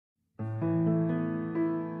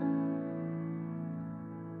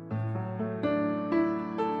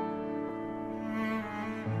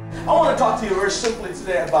I want to talk to you very simply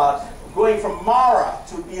today about going from Marah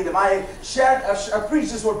to Elim. I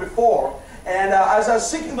preached this word before, and as I was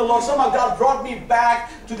seeking the Lord, somehow God brought me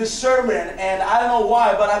back to this sermon, and I don't know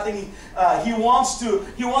why, but I think He wants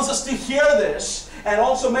us to hear this, and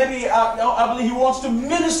also maybe I believe He wants to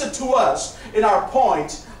minister to us in our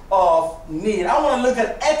point of need. I want to look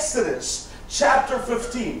at Exodus chapter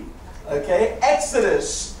 15. Okay,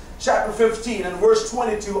 Exodus chapter 15 and verse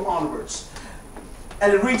 22 onwards.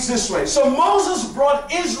 And it reads this way. So Moses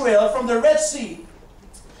brought Israel from the Red Sea.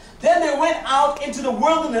 Then they went out into the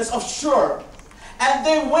wilderness of Shur. And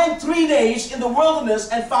they went 3 days in the wilderness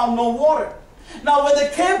and found no water. Now when they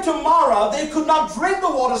came to Marah, they could not drink the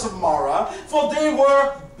waters of Marah, for they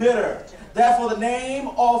were bitter. Therefore the name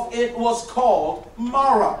of it was called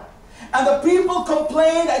Marah. And the people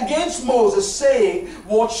complained against Moses, saying,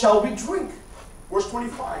 what shall we drink? Verse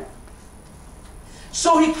 25.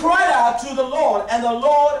 So he cried out to the Lord, and the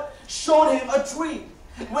Lord showed him a tree.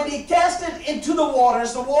 When he cast it into the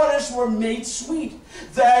waters were made sweet.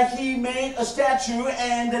 There he made a statue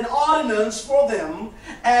and an ordinance for them,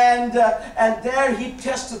 and there he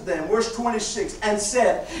tested them. Verse 26, and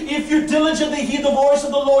said, if you diligently heed the voice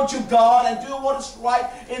of the Lord your God, and do what is right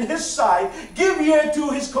in His sight, give ear to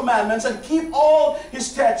His commandments, and keep all His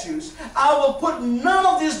statutes, I will put none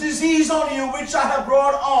of this disease on you which I have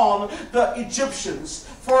brought on the Egyptians,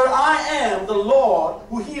 for I am the Lord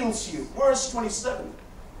who heals you. Verse 27.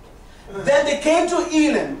 Then they came to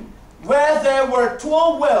Elim, where there were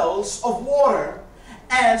 12 wells of water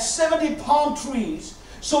and 70 palm trees.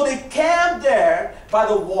 So they camped there by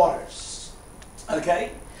the waters.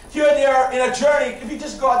 Okay? Here they are in a journey. If you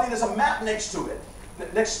just go, I think there's a map next to it.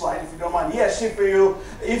 Next slide, if you don't mind. Yes, if you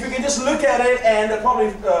can just look at it, and probably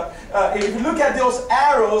if you look at those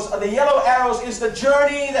arrows, the yellow arrows is the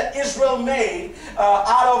journey that Israel made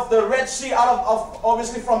out of the Red Sea, out of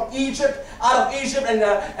obviously from Egypt,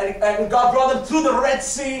 and God brought them through the Red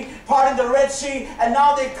Sea, parting the Red Sea, and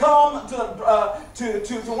now they come to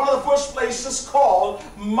one of the first places called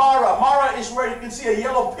Marah. Marah is where you can see a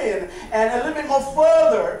yellow pin, and a little bit more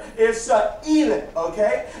further is Elim.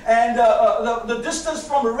 Okay, and the distance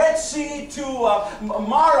from Red Sea to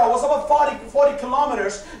Marah was about 40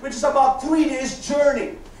 kilometers, which is about 3 days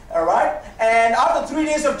journey. All right? And after 3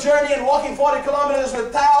 days of journey and walking 40 kilometers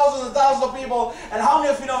with thousands and thousands of people, and how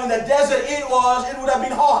many of you know in the desert it would have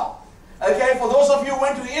been hot. Okay, for those of you who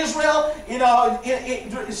went to Israel, you know,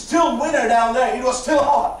 it's still winter down there. It was still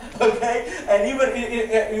hot, okay? And even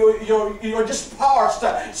you're just parched,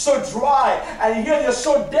 so dry. And here you're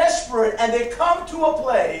so desperate, and they come to a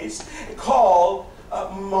place called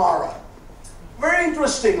Marah. Very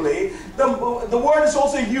interestingly, the word is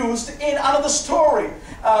also used in another story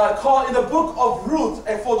called in the book of Ruth.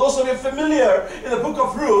 And for those of you familiar in the book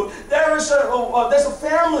of Ruth, there's a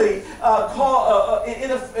family called in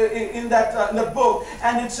the book,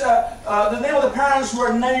 and it's the name of the parents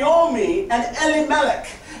were Naomi and Elimelech.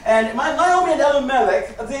 And Naomi and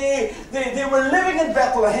Elimelech, they were living in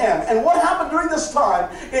Bethlehem. And what happened during this time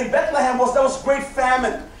in Bethlehem was there was great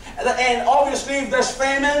famine. And obviously, if there's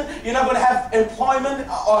famine, you're not going to have employment,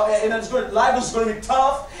 and life is going to be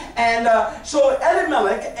tough. And so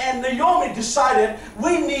Elimelech and Naomi decided,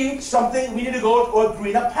 we need something, we need to go to a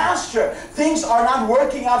greener pasture. Things are not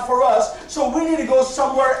working out for us, so we need to go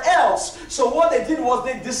somewhere else. So what they did was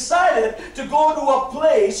they decided to go to a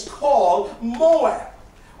place called Moab.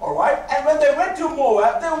 All right, and when they went to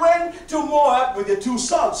Moab with their two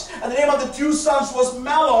sons. And the name of the two sons was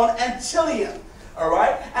Mahlon and Chilion. All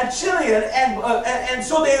right, and Chilion, and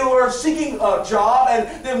so they were seeking a job, and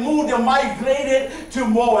they migrated to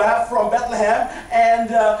Moab from Bethlehem,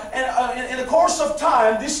 and in the course of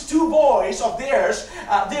time, these two boys of theirs,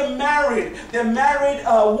 they married. They married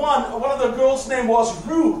one of the girls' name was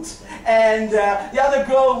Ruth, and the other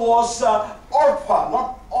girl was Orpah,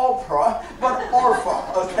 not Oprah, but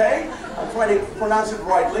Orpah, okay? I'm trying to pronounce it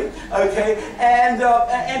rightly, okay? And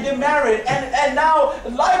they married, and now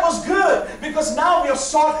life was good, because now we have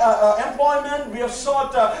sought employment, we have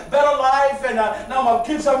sought better life, and now my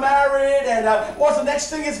kids are married, and what's the next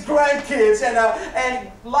thing is grandkids,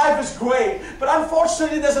 and life is great. But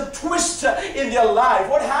unfortunately, there's a twist in their life.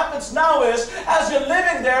 What happens now is, as you're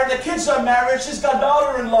living there, the kids are married, she's got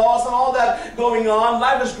daughter-in-laws and all that going on,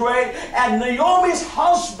 life is great, and Naomi's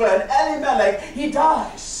husband, Elimelech, he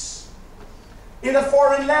dies in a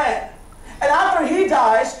foreign land. And after he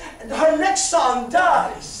dies, her next son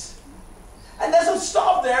dies. And doesn't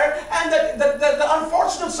stop there, and the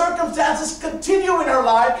unfortunate circumstances continue in her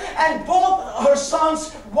life, and both her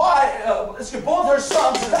sons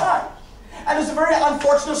die. And it's a very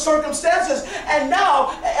unfortunate circumstances. And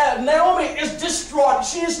now Naomi is distraught.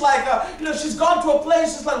 She's like, she's gone to a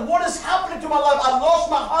place. It's like, what is happening to my life? I lost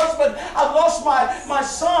my husband. I lost my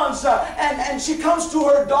sons. And she comes to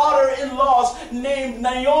her daughter-in-laws named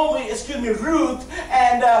Ruth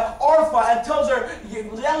and Orpah, and tells her,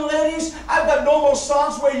 young ladies, I've got no more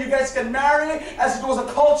sons where you guys can marry, as it was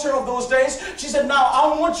a culture of those days. She said, now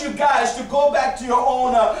I want you guys to go back to your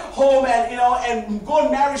own home and go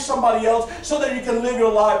and marry somebody else so that you can live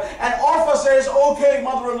your life. And Orpah says, okay,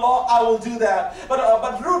 mother-in-law, I will do that.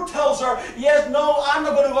 But Ruth tells her, yes, no, I'm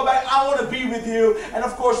not going to go back. I want to be with you. And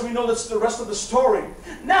of course, we know that's the rest of the story.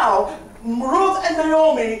 Now, Ruth and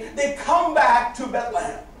Naomi, they come back to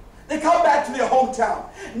Bethlehem. They come back to their hometown.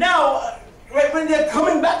 Now, when they're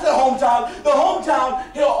coming back to the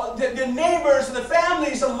hometown, the neighbors and the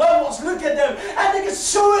families and loved ones look at them and they get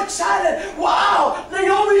so excited. Wow,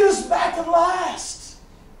 Naomi is back at last.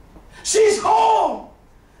 She's home.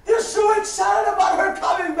 They're so excited about her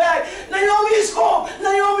coming back. Naomi is home.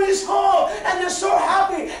 Naomi is home. And they're so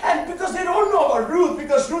happy. And because they don't know about Ruth,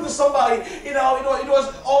 because Ruth is somebody, it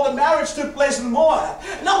was all the marriage took place in Moab.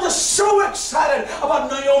 Now they're so excited about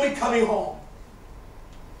Naomi coming home.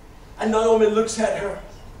 And Naomi looks at her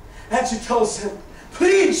and she tells him,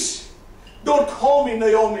 please don't call me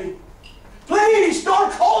Naomi. Please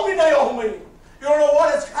don't call me Naomi. You don't know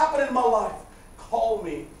what has happened in my life. Call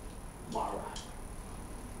me Marah.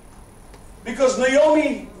 Because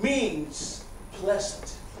Naomi means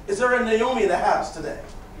pleasant. Is there a Naomi in the house today?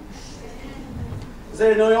 Is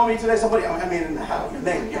there a Naomi today? Somebody, in the house. Your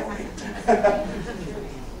name, Naomi.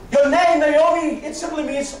 Your name, Naomi, it simply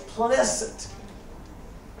means pleasant.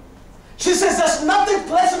 She says, there's nothing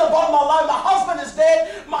pleasant about my life. My husband is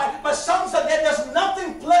dead. My sons are dead. There's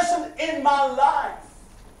nothing pleasant in my life.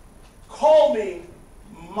 Call me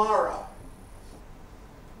Marah.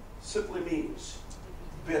 Simply means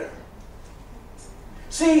bitter.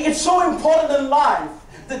 See, it's so important in life,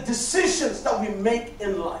 the decisions that we make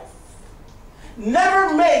in life.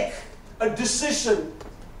 Never make a decision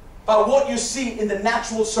by what you see in the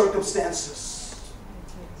natural circumstances.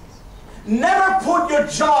 Never put your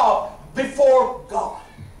job before God.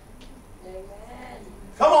 Amen.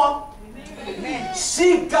 Come on. Amen.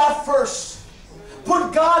 Seek God first.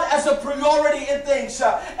 Put God as a priority in things.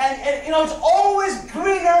 It's always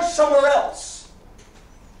greener somewhere else.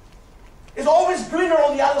 It's always greener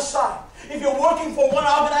on the other side. If you're working for one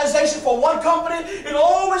organization, for one company, it'll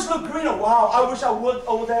always look greener. Wow, I wish I would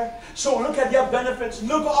over there. So look at their benefits.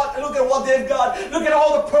 Look at what they've got. Look at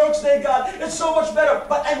all the perks they got. It's so much better.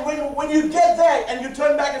 And when you get there and you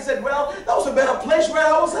turn back and say, well, that was a better place where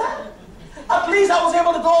I was at. At least I was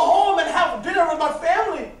able to go home and have dinner with my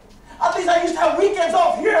family. At least I used to have weekends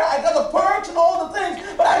off here. I got the perks and all the things,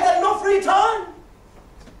 but I got no free time.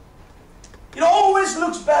 It always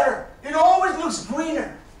looks better. It always looks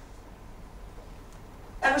greener.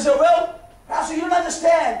 And we say, well, Pastor, you don't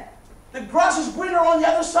understand. The grass is greener on the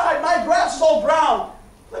other side. My grass is all brown.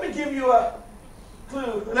 Let me give you a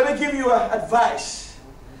clue. Let me give you advice.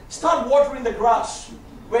 Start watering the grass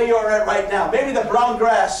where you're at right now. Maybe the brown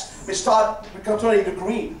grass may start turning to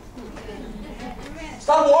green.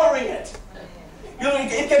 Start watering it.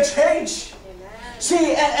 It can change.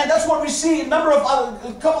 See, and that's what we see. A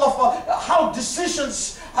couple of how the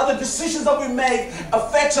decisions that we make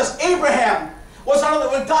affects us. Abraham was another,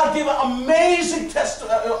 when God gave an amazing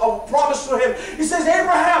promise to him. He says,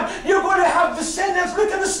 Abraham, you're going to have descendants. Look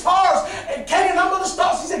at the stars. Can you number the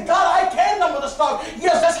stars? He said, God, I can number the stars.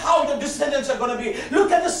 Yes, that's how your descendants are going to be.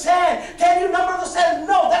 Look at the sand. Can you number the sand?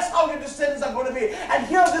 No, that's how your descendants are going to be. And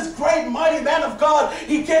here this great, mighty man of God,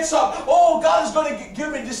 he gets up. Oh, God is going to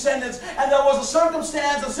give me descendants. And there was a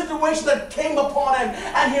circumstance, a situation that came upon him,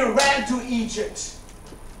 and he ran to Egypt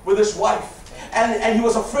with his wife. And he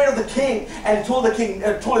was afraid of the king, and told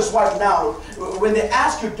his wife, now, when they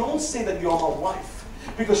ask you, don't say that you're my wife,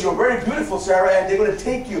 because you're very beautiful, Sarah, and they're going to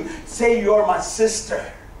take you. Say you're my sister.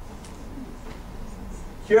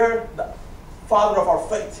 Here, the father of our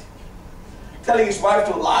faith, telling his wife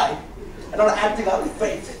to lie, and not acting out of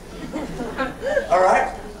faith. All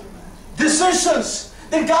right? Decisions.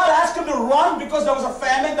 Did God ask him to run because there was a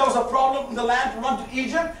famine, there was a problem in the land, to run to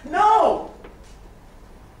Egypt? No.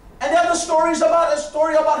 And then the story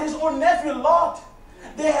about his own nephew, Lot.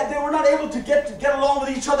 They were not able to get along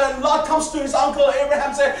with each other. And Lot comes to his uncle Abraham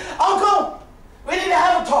and says, Uncle, we need to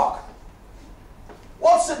have a talk.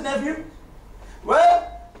 What's it, nephew? Well,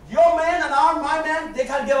 your man and my man, they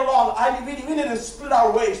can't get along. We need to split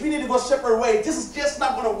our ways. We need to go separate ways. This is just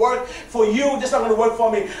not going to work for you. This is not going to work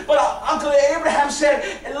for me. But Uncle Abraham said,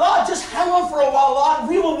 Lord, just hang on for a while, Lord.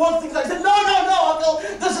 We will work things out. He said, no, Uncle.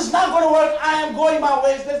 This is not going to work work. I am going my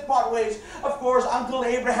ways. Let's part ways. Of course, Uncle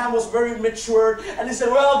Abraham was very matured. And he said,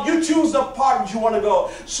 well, you choose the part you want to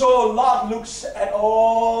go. So Lot looks at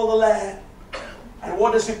all the land. And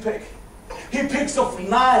what does he pick? He picks a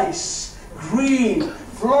nice, green,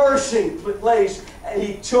 flourishing place. And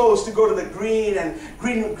he chose to go to the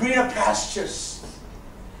greener pastures.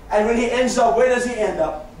 And when he ends up, where does he end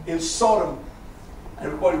up? In Sodom.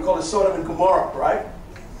 And what we call it Sodom and Gomorrah, right?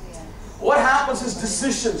 What happens is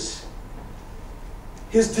decisions.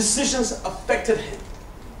 His decisions affected him.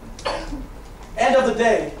 End of the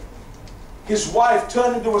day, his wife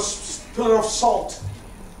turned into a pillar of salt.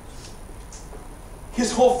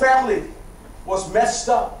 His whole family was messed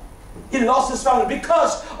up. He lost his family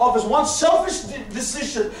because of his one selfish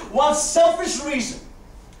decision, one selfish reason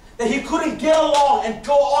that he couldn't get along and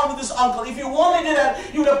go on with his uncle. If he wanted to do that,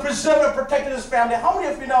 he would have preserved and protected his family. How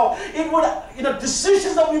many of you know it would,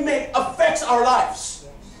 decisions that we make affects our lives.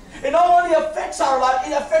 It not only affects our life,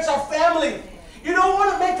 it affects our family. You don't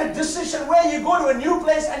want to make a decision where you go to a new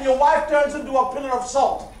place and your wife turns into a pillar of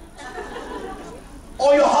salt.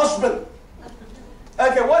 Or your husband.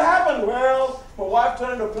 Okay, what happened? Well, my wife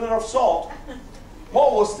turned into a pillar of salt.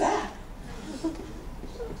 What was that?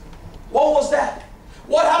 What was that?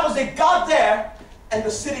 What happens? They got there and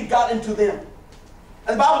the city got into them.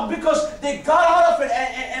 And the Bible, because they got out of it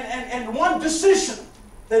and one decision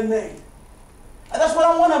they made. And that's what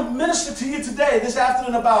I want to minister to you today, this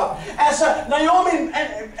afternoon about. As Naomi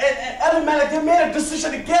and Elimelech, they made a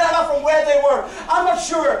decision to get out from where they were. I'm not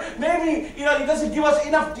sure. Maybe, it doesn't give us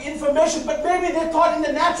enough information, but maybe they thought in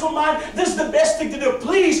the natural mind, this is the best thing to do.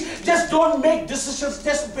 Please, just don't make decisions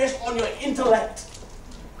just based on your intellect.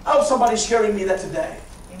 I hope somebody's hearing me that today.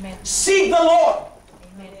 Amen. Seek the Lord.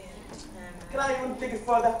 Amen. Can I even take it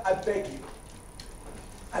further? I beg you.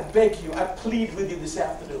 I beg you. I plead with you this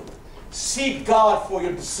afternoon. Seek God for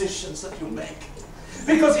your decisions that you make.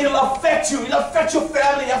 Because it'll affect you. It'll affect your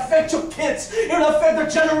family. It'll affect your kids. It'll affect the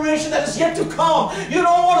generation that is yet to come. You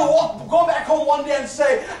don't want to go back home one day and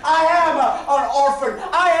say, I am an orphan.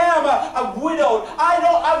 I am a widowed.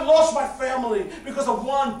 I've lost my family because of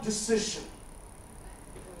one decision.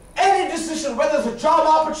 Any decision, whether it's a job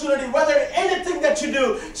opportunity, whether anything that you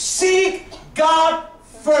do, seek God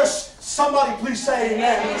first. Somebody please say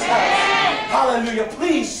amen. Amen. Hallelujah.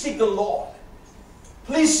 Please seek the Lord.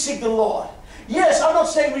 Please seek the Lord. Yes, I'm not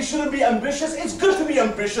saying we shouldn't be ambitious. It's good to be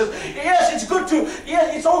ambitious. Yes, it's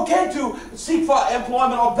okay to seek for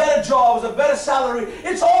employment or better jobs, a better salary.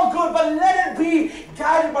 It's all good, but let it be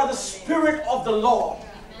guided by the Spirit of the Lord.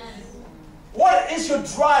 What is your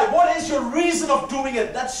drive? What is your reason of doing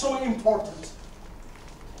it? That's so important.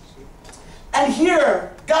 And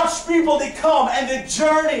here, God's people, they come and they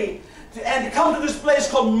journey and they come to this place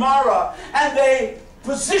called Marah, and they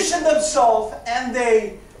position themselves and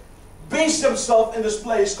they base themselves in this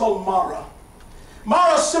place called Marah.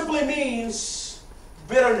 Marah simply means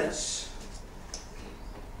bitterness.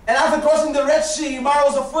 And after crossing the Red Sea, Marah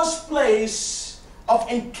was the first place of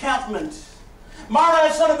encampment. Marah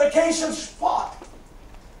is not a vacation spot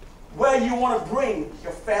where you want to bring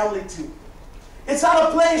your family to. It's not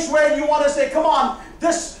a place where you want to say, come on,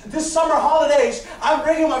 this summer holidays, I'm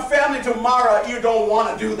bringing my family to Marah. You don't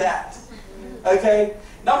want to do that. Okay?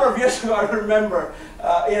 A number of years ago, I remember,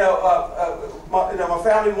 my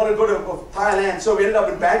family wanted to go to Thailand, so we ended up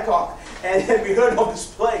in Bangkok, and we heard of this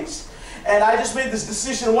place. And I just made this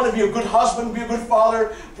decision. I want to be a good husband, be a good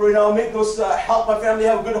father, help my family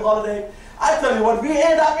have a good holiday. I tell you what, we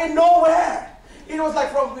ended up in nowhere. It was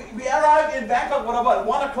like we arrived in Bangkok, what about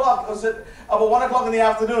 1 o'clock, about 1 o'clock in the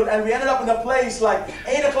afternoon, and we ended up in a place like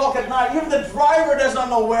 8 o'clock at night. Even the driver does not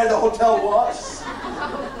know where the hotel was.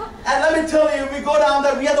 And let me tell you, we go down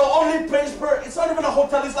there, we are the only place it's not even a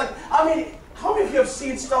hotel, it's like, how many of you have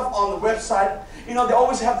seen stuff on the website? They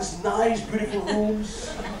always have this nice, beautiful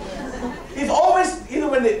rooms. It's always, either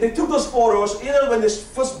when they took those photos, either when they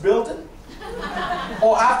first built it,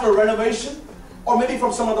 or after renovation, or maybe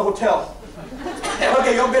from some other hotel.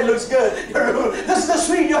 Okay, your bed looks good. This is the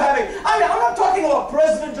suite you're having. I'm not talking about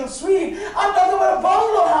presidential suite. I'm talking about a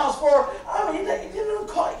bungalow house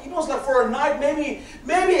it was like for a night,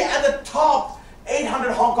 maybe at the top,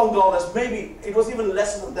 800 Hong Kong dollars. Maybe it was even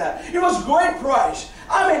less than that. It was great price.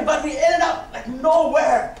 But we ended up like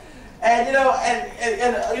nowhere. And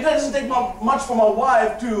it doesn't take much for my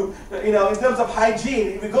wife to, in terms of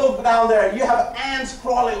hygiene. We go down there, you have ants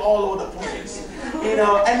crawling all over the place.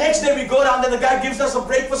 And next day we go down there, the guy gives us a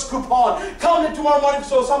breakfast coupon. Come in tomorrow morning,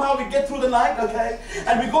 so somehow we get through the night, okay?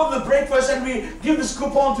 And we go to the breakfast and we give this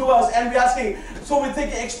coupon to us, and we're asking, so we're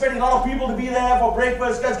expecting a lot of people to be there for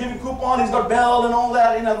breakfast. This guy's giving coupon, he's got bell and all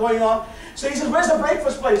that, going on. So he says, where's the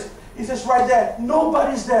breakfast place? He says right there,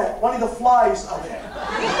 nobody's there. Only the flies are there.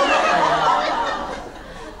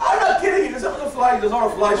 I'm not kidding you. There's a flies. There's not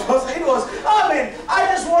a flies. It was, I mean, I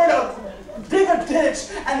just wanted to dig a ditch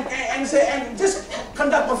and say, and just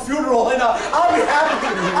conduct a funeral. You know, I'll be happy.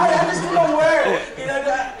 I just didn't know where. You know,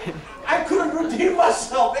 I couldn't redeem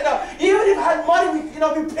myself. You know, even if I had money,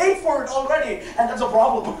 we paid for it already, and that's a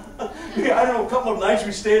problem. I don't know, a couple of nights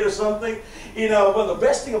we stayed or something. Well, the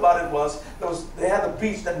best thing about it was they had a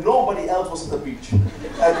beach that nobody else was at the beach.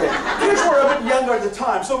 Okay, kids were a bit younger at the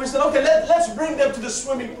time, so we said, okay, let's bring them to the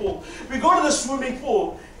swimming pool. We go to the swimming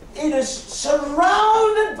pool. It is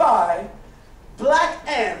surrounded by black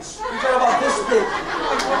ants, which are about this big.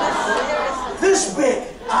 This big.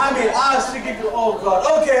 I mean, I was thinking, oh God,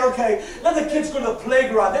 okay, let the kids go to the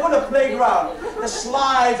playground. They go to the playground. The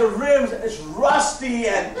slides, the rims, it's rusty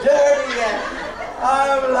and dirty, and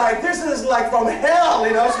I'm like, this is like from hell,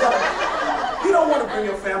 you know. So, you don't want to bring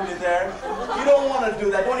your family there. You don't want to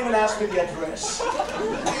do that. Don't even ask me the address.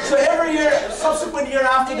 So every year, subsequent year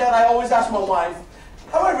after that, I always ask my wife,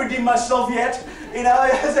 have I redeemed myself yet?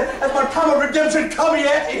 Has my time of redemption come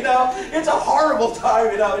yet? It's a horrible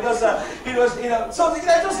time. So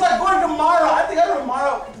just like going to Marah. I think I remember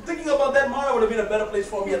Marah. Thinking about that, Marah would have been a better place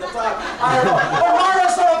for me at the time. I don't know. But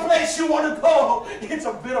Marah's not a place you want to go. It's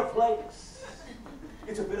a bitter place.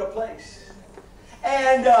 It's a bitter place.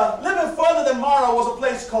 And a little bit further than Marah was a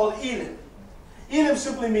place called Elim. Elim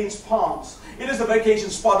simply means palms. It is a vacation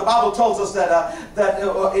spot. The Bible tells us that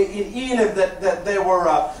in Elim that there were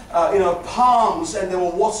palms, and there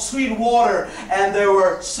were sweet water, and there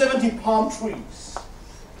were 70 palm trees.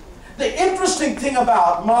 The interesting thing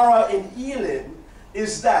about Marah and Elim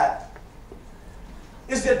is the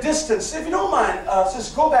distance. If you don't mind,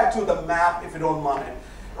 just go back to the map if you don't mind.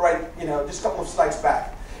 Right, just a couple of slides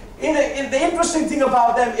back. The interesting thing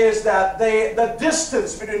about them is that the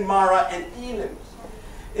distance between Marah and Elim.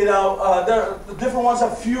 The different ones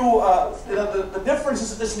have few, the difference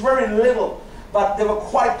is very little, but they were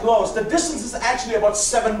quite close. The distance is actually about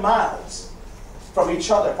 7 miles from each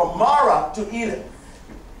other, from Marah to Elim.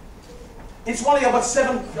 It's only about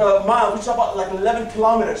 7 miles, which is about like 11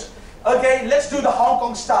 kilometers. Okay, let's do the Hong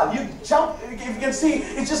Kong style. You jump, if you can see,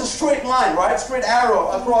 it's just a straight line, right? Straight arrow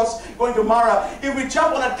across going to Marah. If we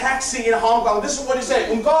jump on a taxi in Hong Kong, this is what you say,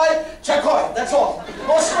 Ungkoi, Chakoi, that's all.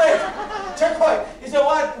 Go straight. Chakoi. You say,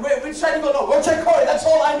 what? Which side you go? No, go Chakoi, that's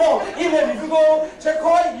all I know. Elim, if you go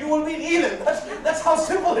Chakoi, you will be in Elim. That's how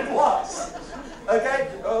simple it was.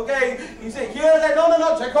 Okay, you say, here, there,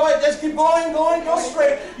 no, Chakoi, just keep going, go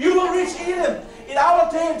straight. You will reach Elim. In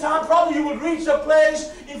our day and time, probably you would reach a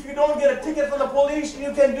place, if you don't get a ticket from the police,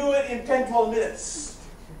 you can do it in 10, 12 minutes.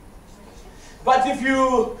 But if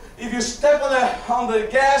you step on the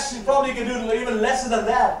gas, you probably can do it even less than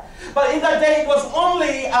that. But in that day, it was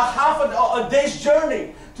only a day's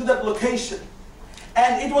journey to that location.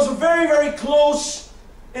 And it was very, very close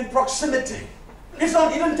in proximity. It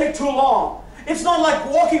didn't take too long. It's not like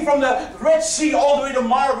walking from the Red Sea all the way to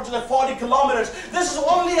Marah, which is like 40 kilometers. This is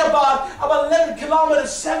only about 11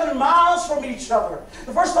 kilometers, 7 miles from each other.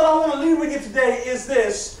 The first thought I want to leave with you today is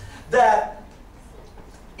this, that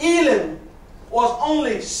Elim was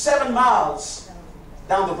only 7 miles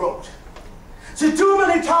down the road. See, too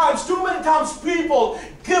many times people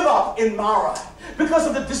give up in Marah because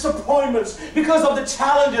of the disappointments, because of the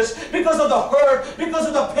challenges, because of the hurt, because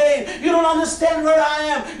of the pain. You don't understand where I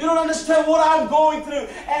am. You don't understand what I'm going through.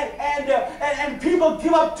 And people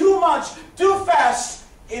give up too much, too fast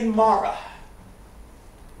in Marah.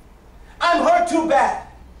 I'm hurt too bad.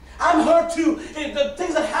 I'm hurt too. The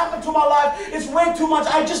things that happened to my life is way too much.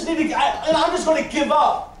 I'm just going to give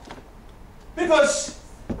up. Because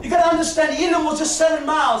you got to understand, Elim was just 7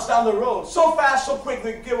 miles down the road. So fast, so quick,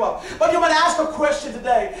 they give up. But you might ask a question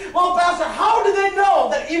today. Well, Pastor, how did they know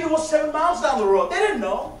that Elim was 7 miles down the road? They didn't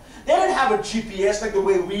know. They didn't have a GPS like the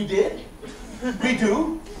way we did. We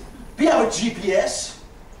do. We have a GPS.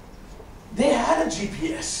 They had a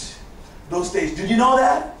GPS those days. Did you know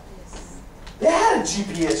that? They had a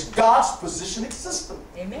GPS, God's positioning system.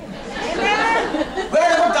 Amen. Amen.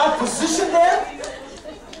 Wherever God positioned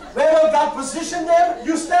them,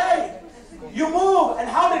 you stay. You move. And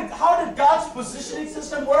how did God's positioning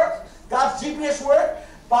system work? God's GPS work?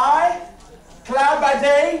 By cloud by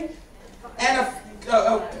day and a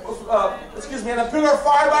pillar of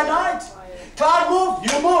fire by night. Cloud move,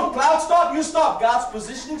 you move. Cloud stop, you stop. God's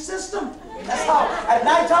positioning system. That's how. At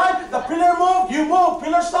nighttime, the pillar move, you move.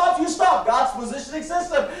 Pillar stops, you stop. God's positioning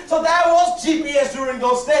system. So that was GPS during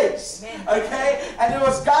those days. Okay? And it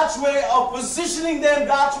was God's way of positioning them,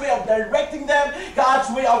 God's way of directing them,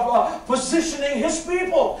 God's way of positioning His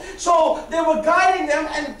people. So they were guiding them,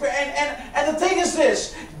 and the thing is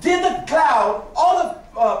this: did the cloud, all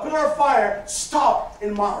the pillar of fire, stop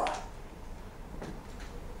in Marah?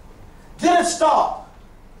 Did it stop?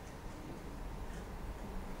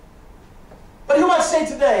 But you might say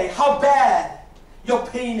today, how bad your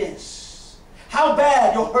pain is, how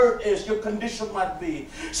bad your hurt is, your condition might be.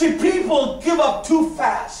 See, people give up too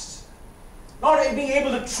fast, not being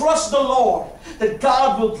able to trust the Lord that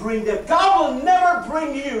God will bring them. God will never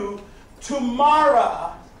bring you to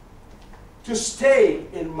Marah to stay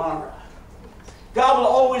in Marah. God will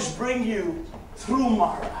always bring you through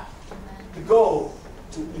Marah to go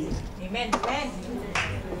to Elim. Amen. Amen.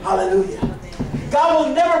 Hallelujah. God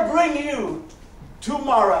will never bring you to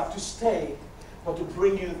Marah to stay, but to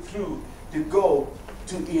bring you through, to go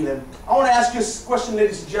to Elim. I want to ask you a question,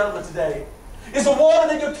 ladies and gentlemen, today. Is the water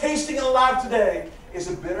that you're tasting in life today, is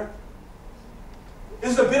it bitter?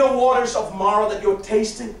 Is the bitter waters of Marah that you're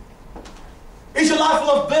tasting? Is your life full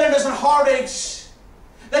of bitterness and heartaches?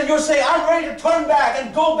 Then you'll say, I'm ready to turn back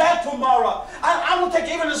and go back to Marah. I will take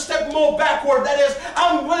even a step more backward. That is,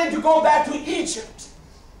 I'm willing to go back to Egypt.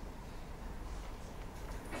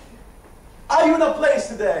 Are you in a place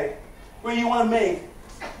today where you want to make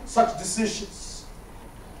such decisions?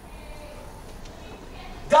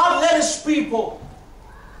 God led His people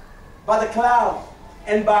by the cloud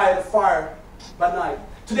and by the fire by night.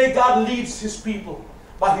 Today God leads His people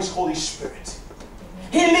by His Holy Spirit.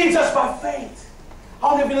 He leads us by faith.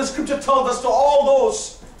 How many of you in the scripture tells us to all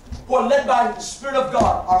those who are led by the Spirit of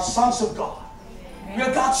God are sons of God? We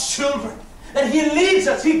are God's children. That He leads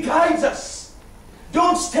us, He guides us.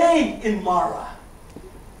 Don't stay in Marah.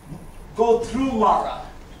 Go through Marah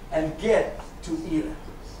and get to Elim.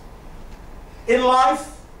 In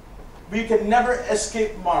life, we can never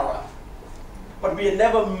escape Marah, but we are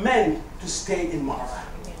never meant to stay in Marah.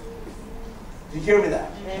 Do you hear me that?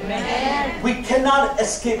 Amen. We cannot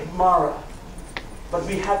escape Marah, but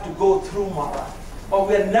we have to go through Marah. But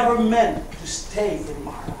we are never meant to stay in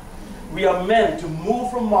Marah. We are meant to move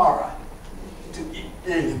from Marah to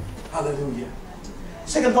Elim. Hallelujah.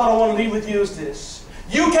 Second thought I want to leave with you is this.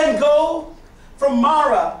 You can go from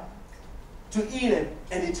Marah to Elim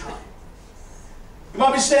anytime. You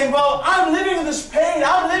might be saying, well, I'm living in this pain.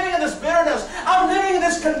 I'm living in this bitterness. I'm living in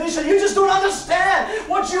this condition. You just don't understand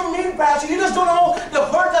what you mean, Pastor. You just don't know the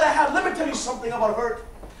hurt that I have. Let me tell you something about hurt.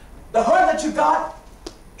 The hurt that you got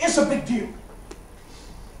is a big deal.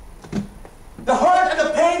 The hurt and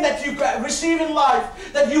the pain that you receive in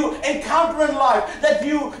life, that you encounter in life, that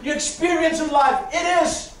you experience in life, it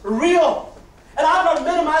is real. And I'm not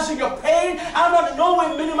minimizing your pain. I'm not in no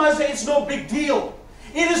way minimizing it. It's no big deal.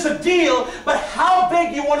 It is a deal, but how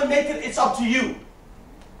big you want to make it, it's up to you.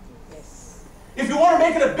 Yes. If you want to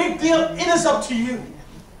make it a big deal, it is up to you.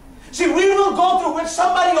 See, we will go through when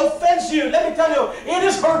somebody offends you. Let me tell you, it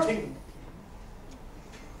is hurting.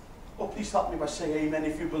 Oh, please help me by saying amen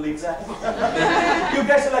if you believe that. You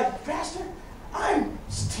guys are like, Pastor, I'm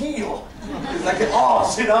steel. It's like an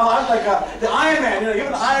Oz, you know. I'm like the Iron Man. You know,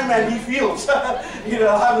 even the Iron Man, he feels. Like Oz. You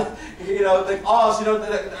know,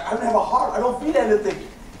 I don't have a heart. I don't feel anything.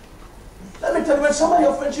 Let me tell you, when somebody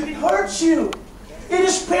offends you, it hurts you. It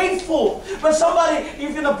is painful. When somebody, if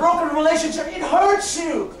you're in a broken relationship, it hurts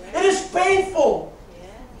you. It is painful.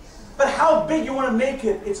 But how big you want to make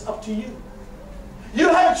it, it's up to you. You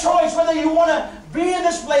have a choice whether you want to be in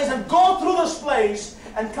this place and go through this place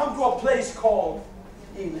and come to a place called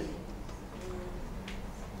Elim.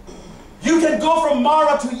 You can go from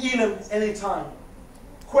Marah to Elim anytime.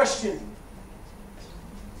 Question: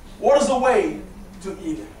 what is the way to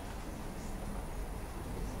Elim?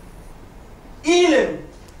 Elim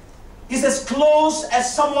is as close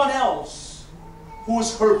as someone else who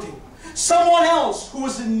is hurting. Someone else who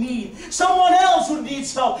is in need. Someone else who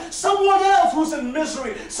needs help. Someone else who's in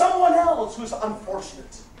misery. Someone else who's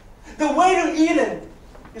unfortunate. The way to Elim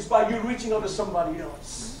is by you reaching out to somebody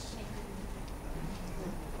else.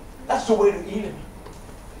 That's the way to Elim.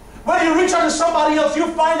 When you reach out to somebody else, you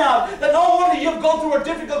find out that not only you've gone through a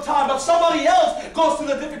difficult time, but somebody else goes through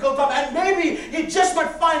the difficult time. And maybe you just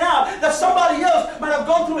might find out that somebody else might have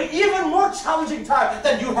gone through an even more challenging time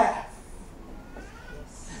than you have.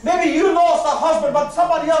 Maybe you lost a husband, but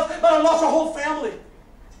somebody else might have lost a whole family.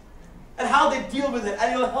 And how they deal with it,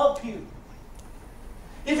 and it'll help you.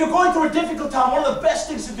 If you're going through a difficult time, one of the best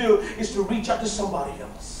things to do is to reach out to somebody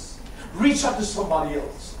else. reach out to somebody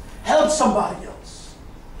else. Help somebody else.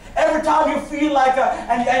 Every time you feel like,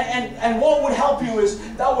 and what would help you is,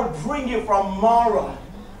 that would bring you from Marah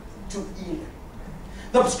to Elim.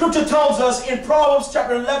 The scripture tells us in Proverbs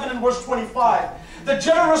chapter 11 and verse 25, the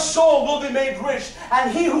generous soul will be made rich,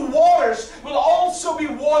 and he who waters will also be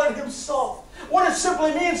watered himself. What it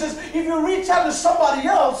simply means is, if you reach out to somebody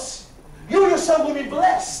else, you yourself will be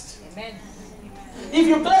blessed. Amen. If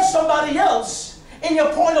you bless somebody else in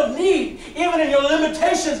your point of need, even in your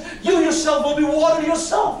limitations, you yourself will be watered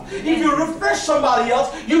yourself. Amen. If you refresh somebody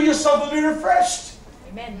else, you yourself will be refreshed.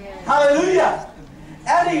 Amen. Hallelujah.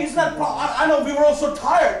 Eddie, isn't that, I know we were all so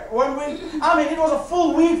tired. It was a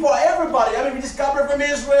full week for everybody. We just got back from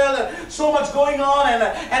Israel and so much going on,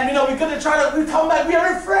 and we couldn't we come back, we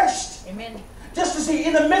are refreshed. Amen. Just to see,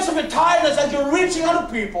 in the midst of your tiredness, as you're reaching out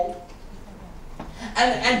to people,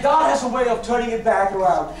 and God has a way of turning it back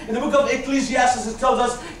around. In the book of Ecclesiastes, it tells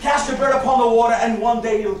us, cast your bread upon the water, and one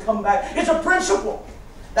day it'll come back. It's a principle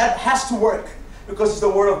that has to work, because it's the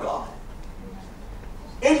Word of God.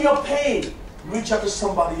 In your pain, reach out to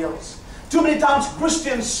somebody else. Too many times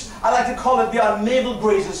Christians, I like to call it, they are navel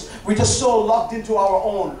grazers. We're just so locked into our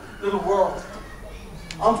own little world.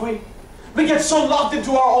 Aren't we? We get so locked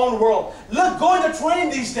into our own world. Look, go in the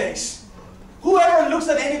train these days. Whoever looks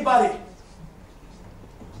at anybody,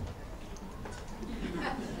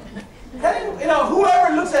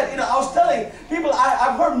 whoever looks at, I was telling people,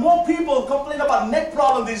 I've heard more people complain about neck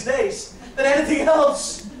problem these days than anything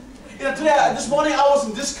else. This morning I was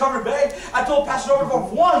in Discovery Bay. I told Pastor Robert,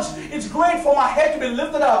 for once, it's great for my head to be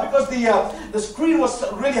lifted up, because the screen was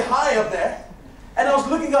really high up there. And I was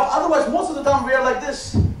looking up. Otherwise, most of the time we are like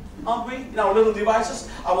this, aren't we? In our little devices,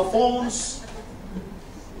 our phones.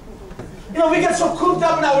 We get so cooped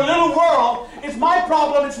up in our little world. It's my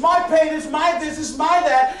problem, it's my pain, it's my this, it's my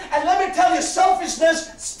that. And let me tell you,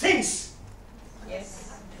 selfishness stinks.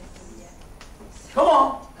 Yes. Come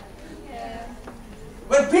on.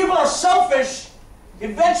 When people are selfish,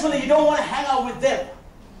 eventually you don't want to hang out with them,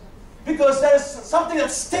 because there's something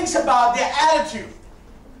that stinks about their attitude.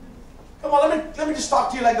 Come on, let me just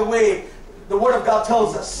talk to you like the way the Word of God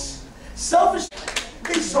tells us. Selfish.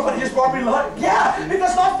 Somebody just brought me lunch. Yeah,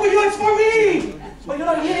 because not for you, it's for me. But you're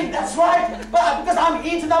not eating. That's right. But because I'm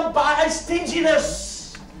eaten up by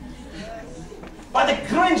stinginess. But the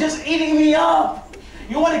cringe is eating me up.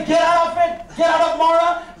 You want to get out of it? Get out of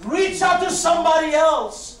Marah? Reach out to somebody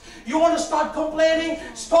else. You want to start complaining?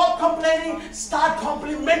 Stop complaining. Start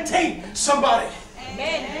complimenting somebody.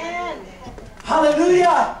 Amen.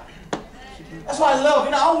 Hallelujah. That's why I love,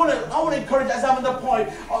 I want to encourage, as I'm at the point,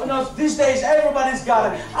 these days everybody's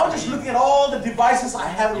got it. I was just looking at all the devices I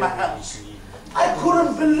have in my house. I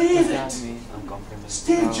couldn't believe it.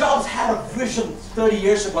 Steve Jobs had a vision 30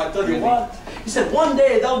 years ago at 31. He said one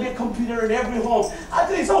day there'll be a computer in every home. I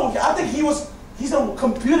think he's a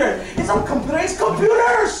computer. It's not a computer, it's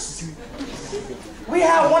computers. We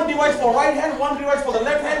have one device for right hand, one device for the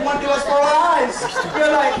left hand, one device for our eyes. We're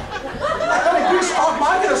like big stock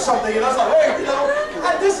market or something. It's like, hey,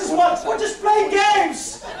 and this is what, we're just playing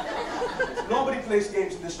games. Nobody plays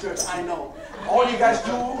games in this church, I know. All you guys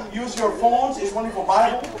do, use your phones, is only for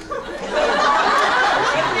Bible.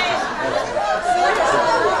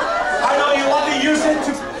 I know you want to use it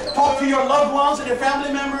to talk to your loved ones and your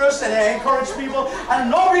family members and encourage people. And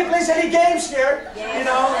nobody plays any games here,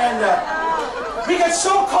 and we get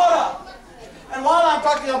so caught up. And while I'm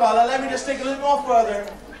talking about it, let me just take a little more further.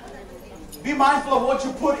 Be mindful of what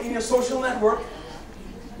you put in your social network.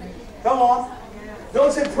 Come on.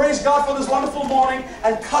 Don't say praise God for this wonderful morning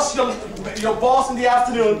and cuss your boss in the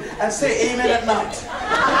afternoon and say amen at night.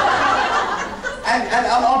 And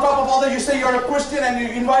on top of all that, you say you're a Christian and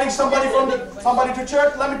you're inviting somebody to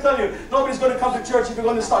church. Let me tell you, nobody's going to come to church if you're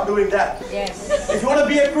going to start doing that. Yes. If you want to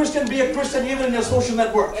be a Christian even in your social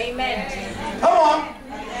network. Amen. Come on.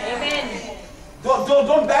 Amen.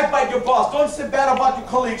 Don't backbite your boss. Don't say bad about your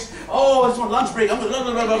colleagues. Oh, it's my lunch break. And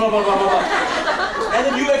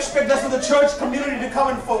then you expect the rest of the church community to come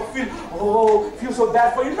and feel so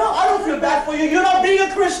bad for you. No, I don't feel bad for you. You're not being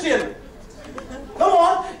a Christian. Come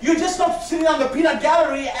on. You're just not sitting on the peanut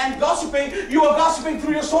gallery and gossiping. You are gossiping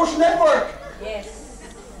through your social network. Yes.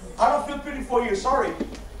 I don't feel pity for you. Sorry.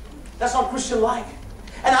 That's not Christian-like.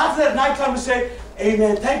 And after that nighttime, we say,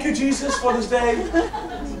 amen. Thank you, Jesus, for this day.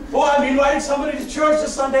 Oh, I'm inviting somebody to church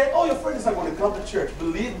this Sunday. Oh, your friend is not going to come to church.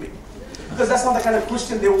 Believe me. Because that's not the kind of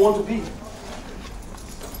Christian they want to be.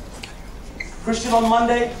 Christian on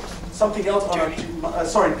Monday, something else on a...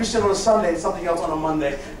 Christian on a Sunday, something else on a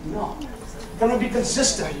Monday. No. Going to be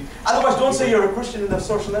consistent. Otherwise, don't say you're a Christian in the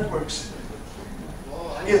social networks.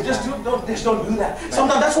 Yeah, just don't do that.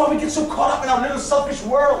 Sometimes that's why we get so caught up in our little selfish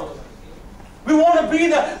world. We want to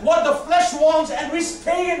be what the flesh wants, and we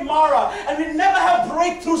stay in Marah, and we never have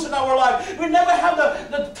breakthroughs in our life. We never have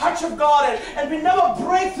the touch of God, and we never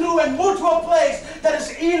break through and move to a place that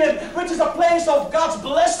is Elim, which is a place of God's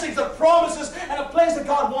blessings and promises, and a place that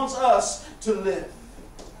God wants us to live.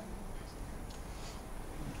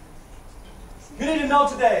 You need to know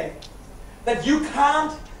today that you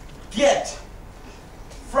can't get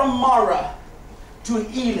from Marah to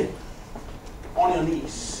Elim on your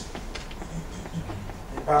knees.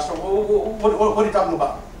 Pastor, what are you talking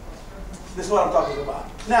about? This is what I'm talking about.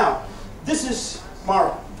 Now, this is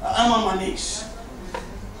Marah. I'm on my knees.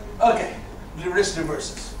 Okay, the rest of the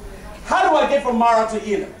verses. How do I get from Marah to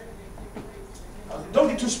Elim? Don't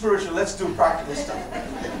get too spiritual. Let's do practical stuff.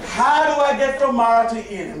 How do I get from Marah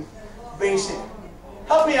to Elim? Basic.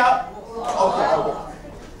 Help me out. Okay, I walk.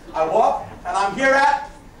 I walk, and I'm here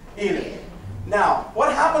at Elim. Now,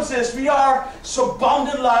 what happens is we are so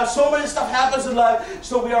bound in life, so many stuff happens in life,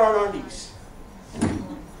 so we are on our knees.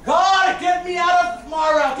 God, get me out of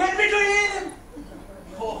Marah, get me to Elim.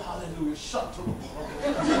 Oh, hallelujah, shut to the Lord.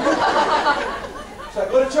 So I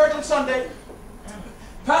go to church on Sunday.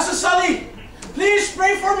 Pastor Sully, please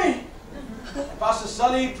pray for me. And Pastor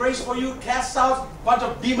Sully prays for you, casts out a bunch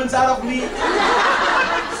of demons out of me.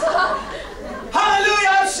 Hallelujah,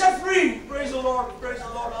 I'm set free. Praise the Lord,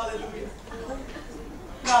 hallelujah.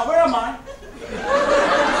 Now, where am I?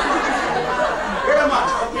 Where am I?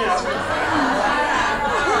 Help me out.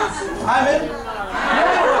 I'm in.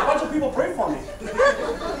 A bunch of people pray for me.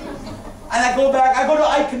 And I go back, I go to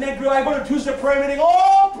I Connect Group, I go to Tuesday prayer meeting.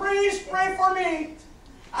 Oh, please pray for me.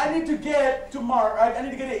 I need to get to Marah, I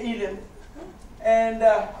need to get to Elim. And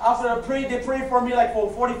after I pray, they pray for me like for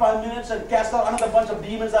 45 minutes and cast out another bunch of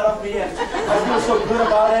demons out of me. And I feel so good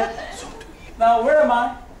about it. Now, where am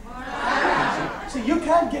I? See, you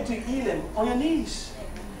can't get to Elim on your knees.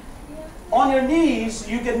 On your knees,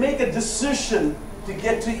 you can make a decision to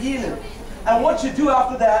get to Elim. And what you do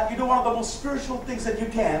after that, you do one of the most spiritual things that you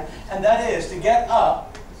can, and that is to get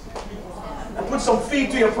up and put some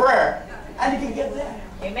feet to your prayer, and you can get there.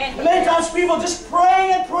 Amen. And many times people just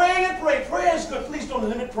pray and pray and pray. Prayer is good. Please don't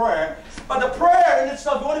limit prayer. But the prayer in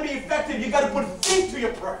itself, if you want to be effective, you got to put feet to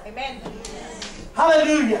your prayer. Amen.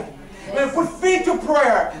 Hallelujah. When we put feet to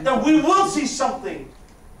prayer, then we will see something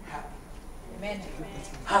happen. Amen.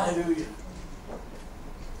 Hallelujah.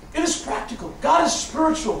 It is practical. God is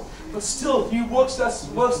spiritual, but still He works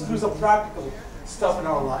through some practical stuff in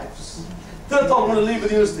our lives. Third thought I want to leave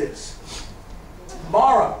with you is this.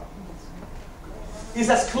 Marah is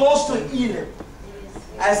as close to Elim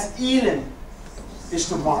as Elim is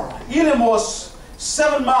to Marah. Elim was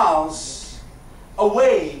 7 miles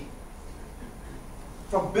away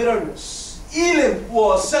from bitterness. Elim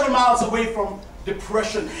was 7 miles away from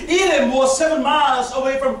depression. Elim was 7 miles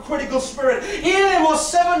away from critical spirit. Elim was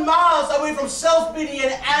 7 miles away from self-pity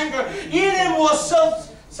and anger. Elim was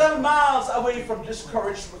 7 miles away from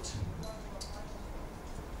discouragement.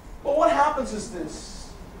 But what happens is this.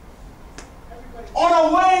 On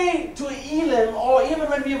our way to Elim, or even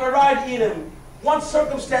when we've arrived Elim, one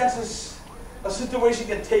circumstances, a situation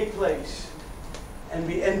can take place, and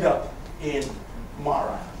we end up in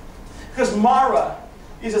Marah. Because Marah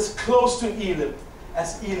is as close to Elim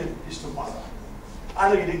as Elim is to Marah. I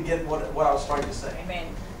know you didn't get what I was trying to say.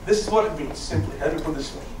 Amen. This is what it means, simply. Let me put it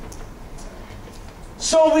this way.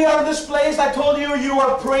 So we are in this place. I told you, you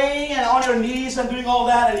were praying and on your knees and doing all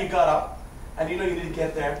that, and you got up. And you know you didn't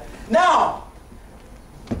get there. Now,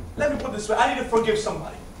 let me put it this way. I need to forgive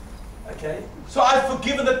somebody. Okay? So I've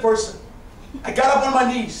forgiven that person. I got up on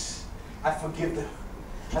my knees. I forgive them.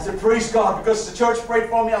 I said, praise God, because the church prayed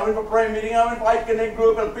for me. I went for prayer meeting. I went for I Connect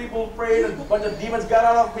Group, and people prayed, and a bunch of demons got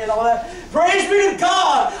out of me and all that. Praise be to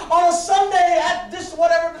God. On a Sunday at this,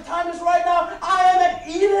 whatever the time is right now, I am at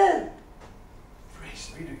Eden.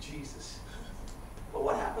 Praise be to Jesus. But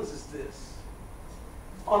what happens is this.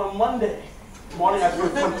 On a Monday morning, I feel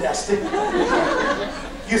fantastic.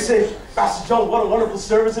 You say, Pastor John, what a wonderful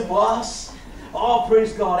service it was. Oh,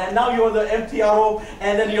 praise God. And now you're on the MTRO,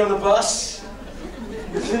 and then you're on the bus.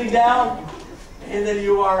 You're sitting down, and then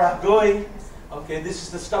you are going, okay, this is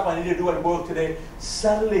the stuff I need to do at work today.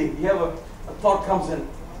 Suddenly, you have a thought comes in.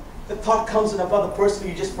 The thought comes in about the person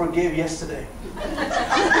you just forgave yesterday.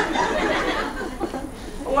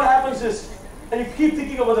 And what happens is, and you keep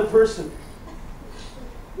thinking about the person.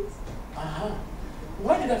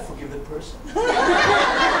 Why did I forgive that person?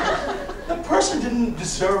 The person didn't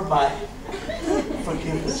deserve my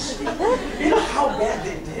forgiveness. You know, how bad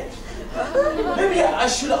they did? Maybe I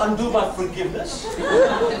should undo my forgiveness.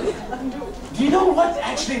 Do you know what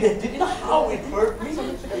actually they did? You know how it hurt me?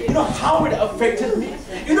 You know how it affected me?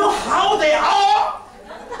 You know how they are?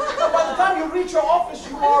 By the time you reach your office,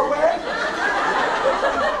 you are where?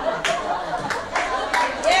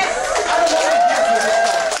 Yes. I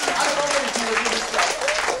don't know what to do with this stuff.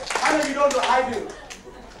 I know you don't know. I do.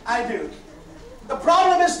 I do. The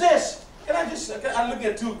problem is this. Can I just, I'm looking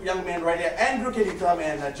at two young men right here. Andrew, can you come?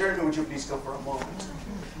 And Jeremy, would you please come for a moment?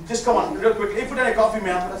 Just come on, real quick. If you need a coffee,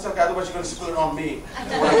 man, that's okay. Otherwise, you're going to spill it on me.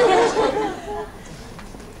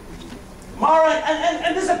 Marah,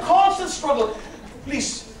 and there's a constant struggle.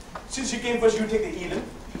 Please, since you came first, you take the Elim.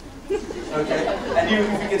 Okay? And you,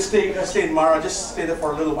 if you can stay in Marah, just stay there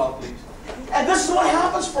for a little while, please. And this is what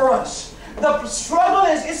happens for us. The struggle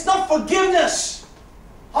is, it's not forgiveness.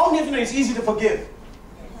 How many of you know it's easy to forgive?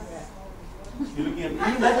 You're looking at me?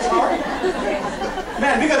 That is hard?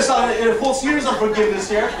 Man, we got to start a whole series of forgiveness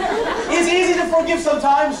here. It's easy to forgive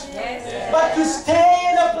sometimes. Yes. But to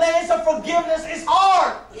stay in a place of forgiveness is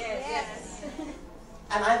hard. Yes.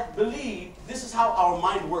 And I believe this is how our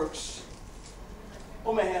mind works.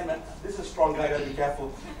 Hold my hand, man. This is a strong guy. I gotta be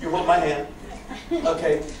careful. You hold my hand.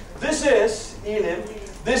 Okay. This is Elim.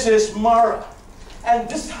 This is Marah. And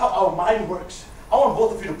this is how our mind works. I want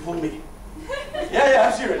both of you to pull me. Yeah,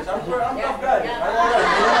 I'm serious. I'm tough guy. I'm all right.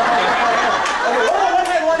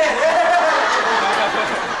 Okay, one hand.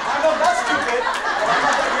 I'm not that stupid. I'm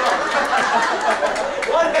not that young.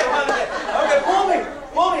 One hand. Okay, pull me.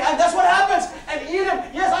 And that's what happens. And Elim,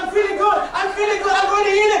 yes, I'm feeling good. I'm going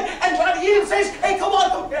to eat it. And Elim says, hey, come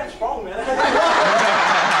on. Yeah, I'm strong, man. I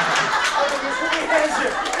think you're swinging hands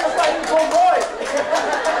here. That's why I didn't call Roy.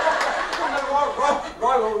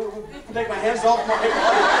 Roy will take my hands off my hip.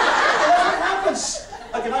 That's what happens.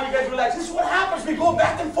 Okay, now you guys relax. This is what happens. We go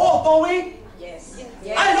back and forth, don't we? Yes.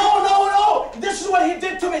 I know. This is what he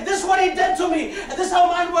did to me. This is what he did to me. And this is how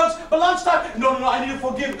mine works. But lunchtime, no, I need to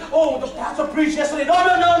forgive. Oh, the pastor preached yesterday. No.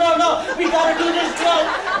 We got to do this.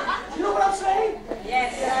 You know what I'm saying?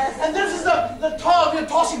 Yes. And this is the talk. We're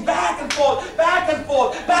tossing back and forth.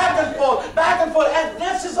 And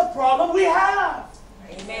this is a problem we have.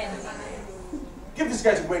 Amen. Give these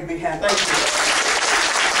guys a great big hand. Thank you.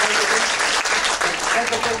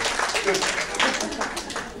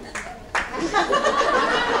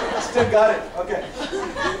 Still got it. Okay.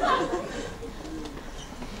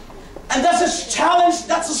 And that's a challenge,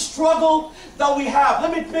 that's a struggle that we have.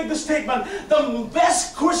 Let me make the statement. The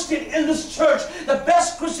best Christian in this church, the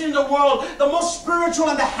best Christian in the world, the most spiritual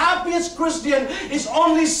and the happiest Christian is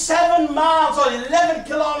only 7 miles or 11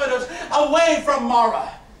 kilometers away from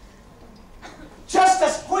Marah. Just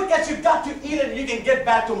as quick as you got to Elim, you can get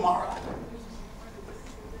back to Marah.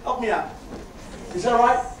 Help me out. Is that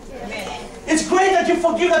right? Amen. It's great that you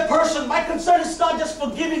forgive that person. My concern is not just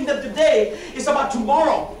forgiving them today. It's about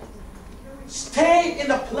tomorrow. Stay in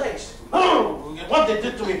the place. Oh, what they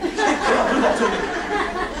did to me. They cannot do that to me.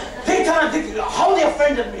 They cannot think how they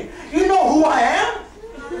offended me. You know who I am?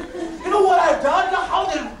 You know what I've done? You know how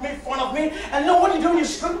they made fun of me? And you know what you're doing? You're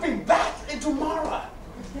slipping back into Marah.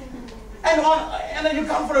 And then you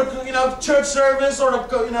come for a church service or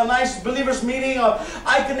a nice believers meeting or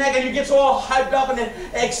I Connect and you get so all hyped up and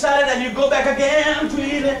excited and you go back again to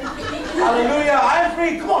Elim. Hallelujah. I'm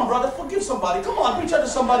free. Come on, brother. Forgive somebody. Come on. Reach out to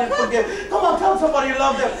somebody and forgive. Come on. Tell somebody you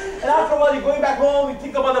love them. And after a while you're going back home. You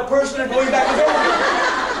think about the person and going back again.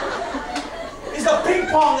 It's a ping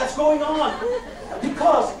pong that's going on.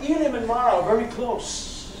 Because Elim and Marah are very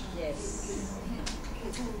close. Yes.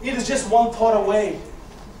 It is just one thought away.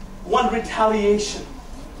 One retaliation.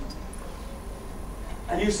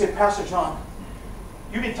 And you say, Pastor John,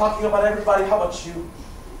 you've been talking about everybody, how about you?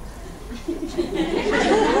 Thank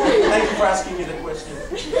you for asking me the question.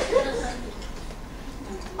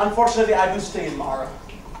 Unfortunately, I do stay in Marah.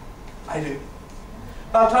 I do.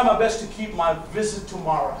 But I'll try my best to keep my visit to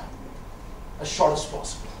Marah as short as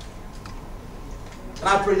possible. And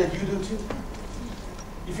I pray that you do too.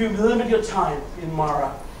 If you limit your time in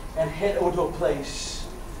Marah and head over to a place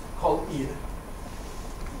called Elim.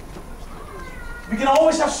 We can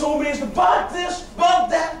always have so many, but this, but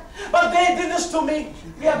that, but they did this to me.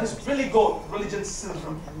 We have this really good religion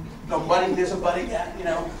syndrome. Butting this and butting that,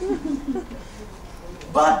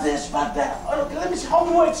 But this, but that. Okay, let me see how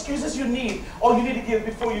many more excuses you need or you need to give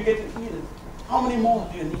before you get to Elim. How many more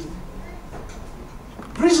do you need?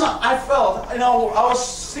 The reason I felt, I was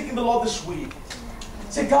seeking the Lord this week.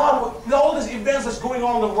 Say, God, with all these events that's going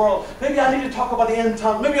on in the world, maybe I need to talk about the end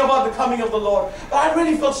time, maybe about the coming of the Lord. But I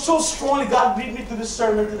really felt so strongly God lead me to this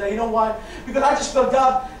sermon today. You know why? Because I just felt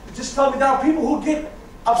God just tell me there are people who get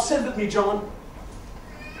upset with me, John.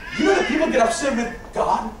 You know that people get upset with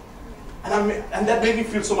God? And that made me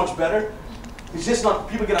feel so much better. It's just not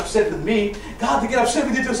people get upset with me. God, they get upset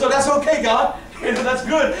with you too, so that's okay, God. That's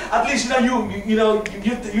good. At least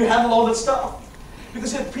you handle all that stuff.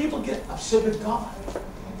 Because if people get upset with God,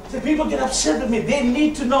 if people get upset with me, they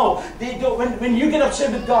need to know. They don't. When you get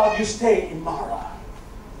upset with God, you stay in Marah.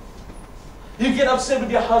 You get upset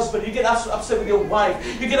with your husband, you get upset with your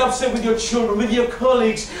wife, you get upset with your children, with your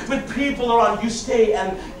colleagues, with people around. You stay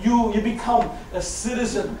and you become a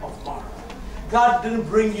citizen of Marah. God didn't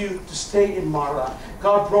bring you to stay in Marah.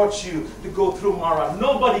 God brought you to go through Marah.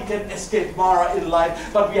 Nobody can escape Marah in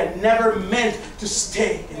life, but we are never meant to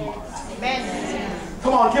stay in Marah. Amen.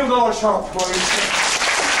 Come on, give the Lord a shout of praise.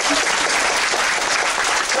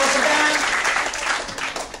 There was a man,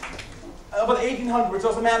 about the 1800s, there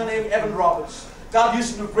was a man named Evan Roberts. God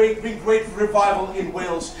used him to bring great revival in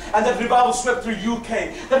Wales. And that revival swept through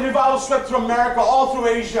UK. That revival swept through America, all through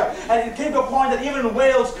Asia. And it came to a point that even in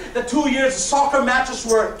Wales, the 2 years soccer matches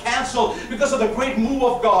were cancelled because of the great move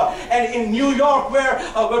of God. And in New York, where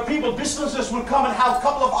businesses would come and have a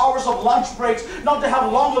couple of hours of lunch breaks, not to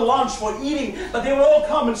have longer lunch for eating, but they would all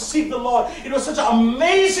come and seek the Lord. It was such an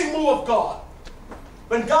amazing move of God.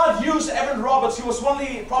 When God used Evan Roberts, he was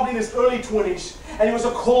probably in his early 20s, and he was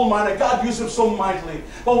a coal miner. God used him so mightily.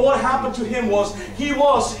 But what happened to him was, he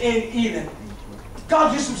was in Elim.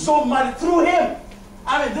 God used him so mightily through him.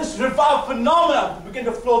 I mean, this revival phenomenon began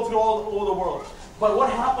to flow through all over the world. But what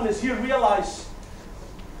happened is, he realized,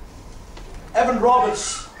 Evan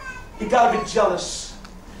Roberts, he got a bit jealous,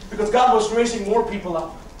 because God was raising more people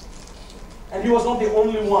up. And he was not the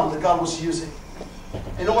only one that God was using.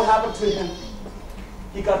 And you know what happened to him?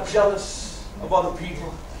 He got jealous of other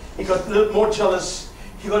people. He got a little more jealous.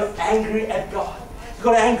 He got angry at God. He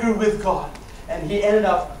got angry with God. And he ended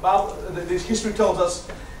up, this history tells us,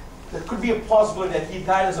 there could be a possibility that he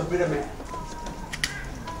died as a bitter man,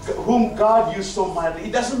 whom God used so mightily.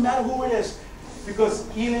 It doesn't matter who it is, because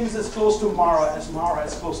Elim is as close to Marah as Marah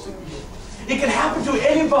is close to Elim. It can happen to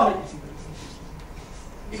anybody.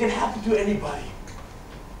 It can happen to anybody.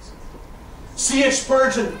 C.H.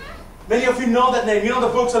 Spurgeon, many of you know that name. You know the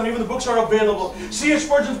books, and even the books are available. C.H.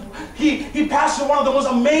 Spurgeon, he pastored one of the most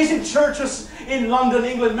amazing churches in London,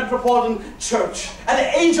 England, Metropolitan Church. At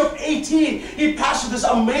the age of 18, he pastored this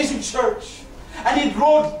amazing church. And he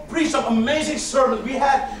preached some amazing sermons. We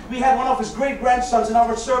had one of his great-grandsons in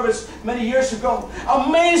our service many years ago.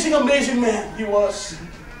 Amazing, amazing man he was.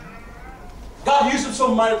 God used him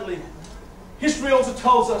so mightily. History also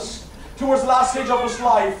tells us, towards the last stage of his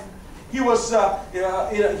life, his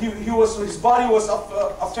body was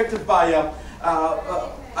affected by,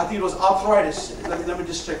 I think it was arthritis. Let me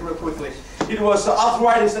just check real quickly. It was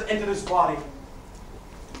arthritis that entered his body.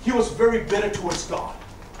 He was very bitter towards God.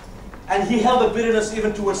 And he held the bitterness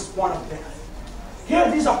even towards the point of death.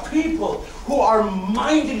 Here, these are people who are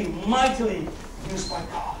mightily used by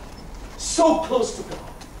God. So close to God.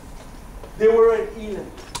 They were in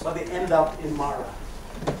Elim, but they ended up in Marah.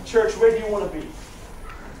 Church, where do you want to be?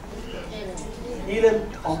 Elim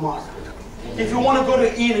or Marah? If you want to go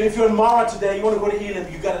to Elim, if you're in Marah today, you want to go to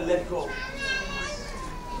Elim, you got to let go.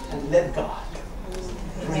 And let God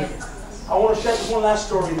bring it. I want to share this one last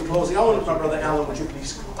story in closing. I want to, my brother Alan, would you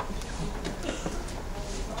please come?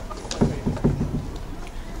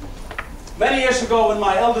 Many years ago, when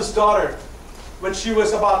my eldest daughter, when she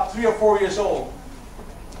was about 3 or 4 years old,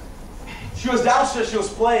 she was downstairs, she was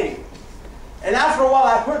playing. And after a while,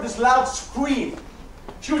 I heard this loud scream.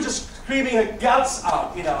 She was just screaming her guts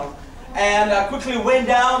out, you know. And I quickly went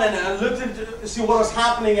down and looked to see what was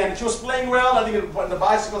happening. And she was playing well. I think it was the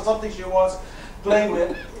bicycle or something she was playing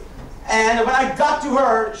with. And when I got to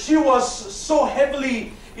her, she was so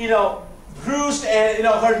heavily, you know, bruised, and, you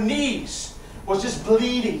know, her knees was just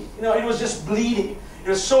bleeding. You know, it was just bleeding. It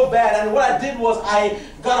was so bad. And what I did was I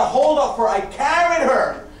got a hold of her. I carried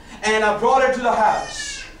her and I brought her to the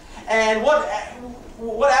house. And what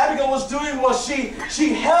Abigail was doing was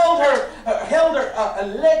she held her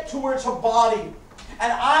leg towards her body,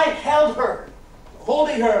 and I held her,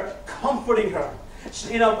 holding her, comforting her,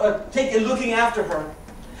 you know, looking after her,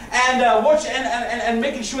 and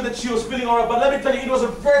making sure that she was feeling all right. But let me tell you, it was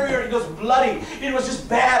bloody. It was just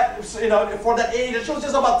bad, you know, for that age. And she was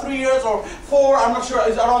just about 3 years or 4, I'm not sure,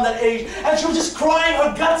 it's around that age, and she was just crying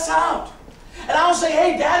her guts out. And I was saying,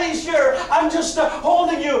 hey, Daddy's here. I'm just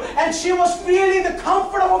holding you. And she was feeling the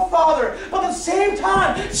comfort of her father. But at the same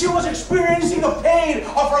time, she was experiencing the pain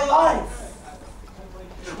of her life.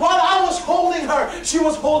 While I was holding her, she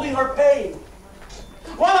was holding her pain.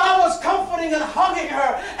 While I was comforting and hugging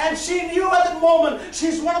her, and she knew at that moment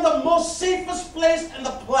she's one of the most safest places on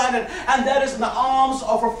the planet, and that is in the arms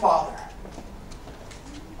of her father.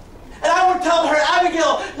 And I would tell her,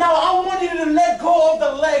 Abigail, now I want you to let go of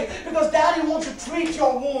the leg because Daddy wants to treat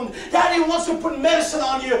your wound. Daddy wants to put medicine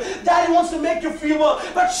on you. Daddy wants to make you feel well.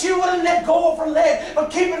 But she wouldn't let go of her leg. But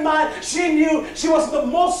keep in mind, she knew she was the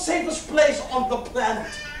most safest place on the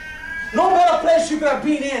planet. No better place she could have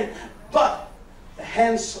been in but the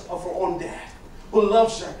hands of her own dad who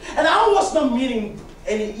loves her. And I was not meaning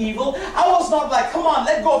any evil. I was not like, come on,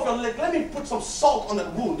 let go of your leg. Let me put some salt on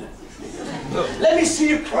that wound. Let me see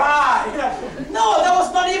you cry. No, that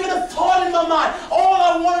was not even a thought in my mind. All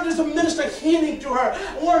I wanted is to minister healing to her.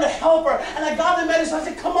 I wanted to help her. And I got the medicine. I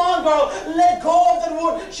said, come on, girl, let go of that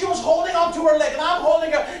wound. She was holding on to her leg, and I'm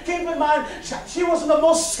holding her. Keep in mind, she was in the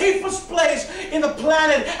most safest place in the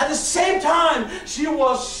planet. At the same time, she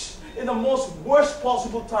was in the most worst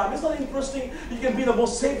possible time. Isn't that interesting? You can be in the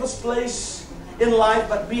most safest place in life,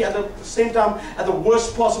 but be at the same time at the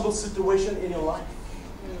worst possible situation in your life.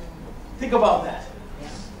 Think about that.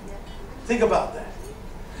 Think about that.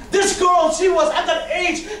 This girl, she was at that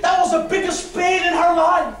age, that was the biggest pain in her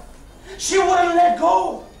life. She wouldn't let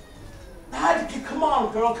go. Come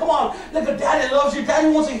on, girl, come on. Look, Daddy loves you.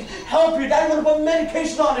 Daddy wants to help you. Daddy wants to put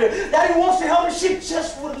medication on you. Daddy wants to help you. She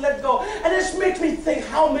just wouldn't let go. And this makes me think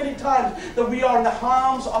how many times that we are in the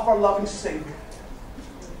arms of our loving Savior.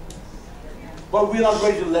 But we're not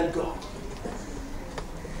ready to let go.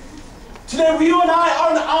 Today, you and I are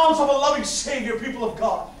in the arms of a loving Savior, people of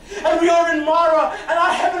God. And we are in Marah, and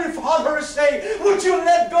our Heavenly Father is saying, would you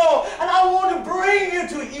let go? And I want to bring you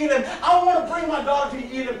to Elim. I want to bring my daughter to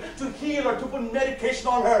Elim to heal her, to put medication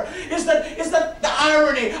on her. Is that the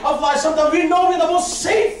irony of life? Sometimes we know we're the most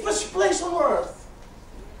safest place on earth,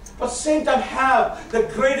 but at the same time have the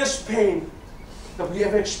greatest pain that we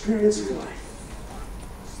ever experienced in life.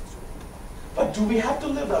 But do we have to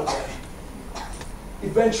live that way?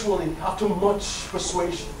 Eventually, after much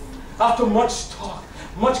persuasion, after much talk,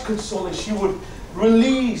 much consoling, she would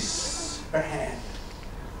release her hand.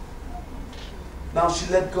 Now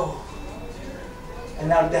she let go. And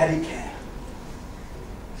now Daddy can.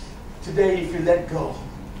 Today, if you let go,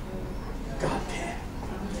 God can.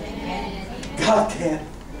 God can.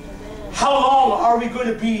 How long are we going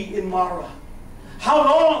to be in Marah? How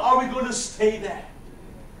long are we going to stay there?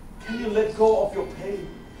 Can you let go of your pain?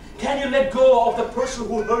 Can you let go of the person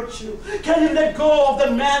who hurt you? Can you let go of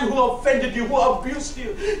the man who offended you, who abused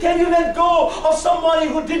you? Can you let go of somebody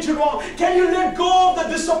who did you wrong? Can you let go of the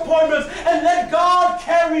disappointments and let God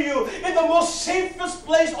carry you in the most safest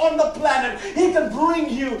place on the planet? He can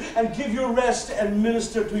bring you and give you rest and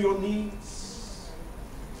minister to your needs.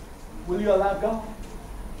 Will you allow God?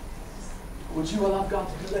 Would you allow God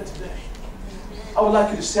to do that today? I would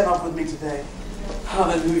like you to stand up with me today.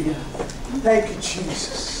 Hallelujah. Thank you,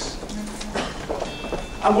 Jesus.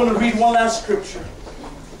 I'm going to read one last scripture.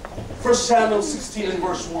 1 Samuel 16 and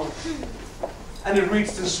verse 1. And it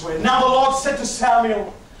reads this way. Now the Lord said to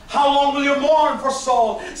Samuel, how long will you mourn for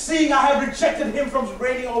Saul, seeing I have rejected him from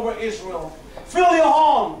reigning over Israel? Fill your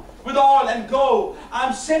horn with oil and go.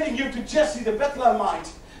 I'm sending you to Jesse the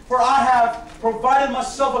Bethlehemite, for I have provided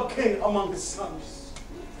myself a king among his sons.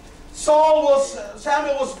 Samuel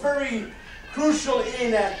was very crucial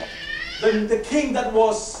in the king that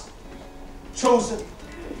was chosen.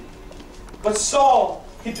 But Saul,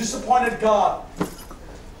 he disappointed God.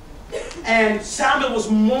 And Samuel was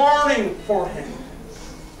mourning for him.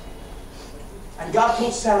 And God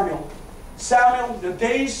told Samuel, Samuel, the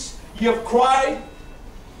days you have cried,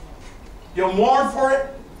 you mourned for it,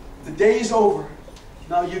 the day is over.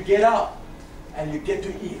 Now you get up and you get to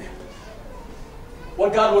Elim.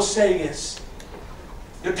 What God was saying is,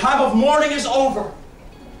 your time of mourning is over.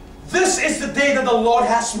 This is the day that the Lord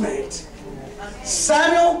has made.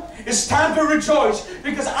 Samuel, it's time to rejoice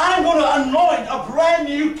because I'm going to anoint a brand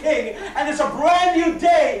new king, and it's a brand new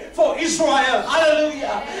day for Israel.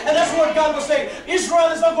 Hallelujah. And that's what God was saying. Israel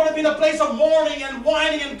is not going to be in a place of mourning and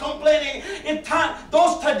whining and complaining. In time,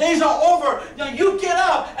 those days are over. Now you get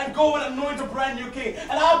up and go and anoint a brand new king.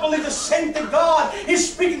 And I believe the same thing. God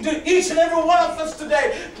is speaking to each and every one of us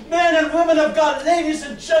today. Men and women of God, ladies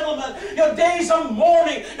and gentlemen, your days of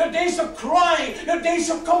mourning, your days of crying, your days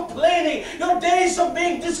of complaining, your days of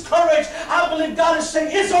being discouraged, I believe God is saying,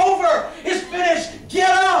 it's over, it's finished, get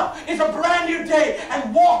up, it's a brand new day,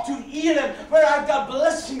 and walk to Eden, where I've got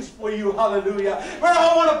blessings for you, hallelujah, where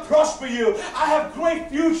I want to prosper you. I have great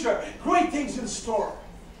future, great things in store.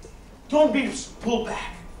 Don't be pulled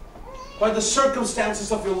back by the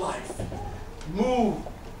circumstances of your life. Move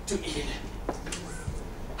to Eden.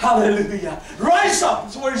 Hallelujah. Rise up.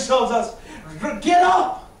 That's what he tells us. Get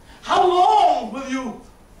up. How long will you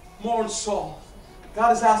mourn Saul?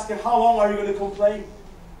 God is asking, how long are you going to complain?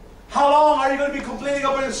 How long are you going to be complaining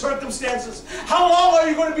about your circumstances? How long are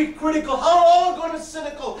you going to be critical? How long are you going to be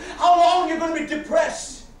cynical? How long are you going to be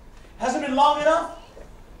depressed? Has it been long enough?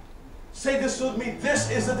 Say this with me. This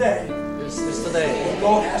is the day. This is the day the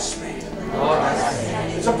Lord has made. Lord has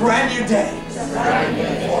made. It's a brand new day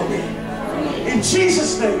for me. In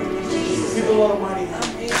Jesus' name, give the Lord a mighty